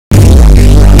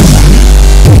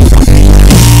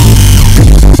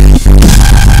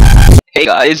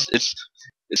guys, it's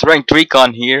ranked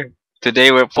recon here.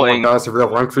 Today we're Oh my playing. god, it's a real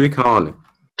ranked recon.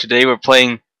 Today we're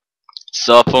playing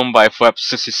cell phone by Flap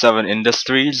 67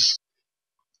 Industries.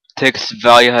 Tick's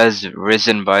value has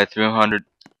risen by 300.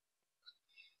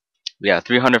 Yeah,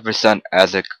 300%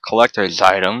 as a collector's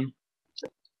item.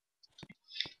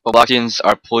 Blockchains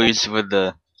are pleased with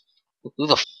the. Who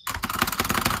the?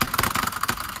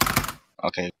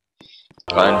 Okay,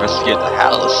 gotta investigate the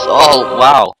house. Oh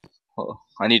wow! Oh,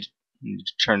 I need to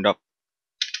turn up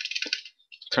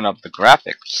the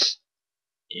graphics.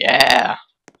 Yeah.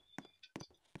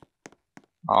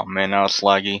 Oh man, now it's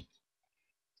laggy.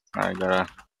 I gotta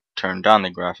turn down the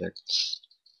graphics.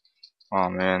 Oh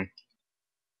man,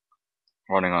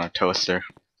 running on a toaster.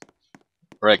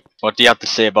 Rick, what do you have to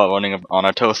say about running on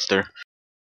a toaster?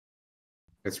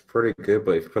 It's pretty good,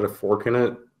 but if you put a fork in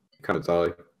it, you kind of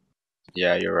die.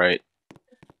 Yeah, you're right.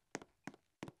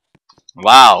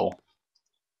 Wow,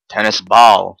 tennis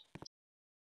ball.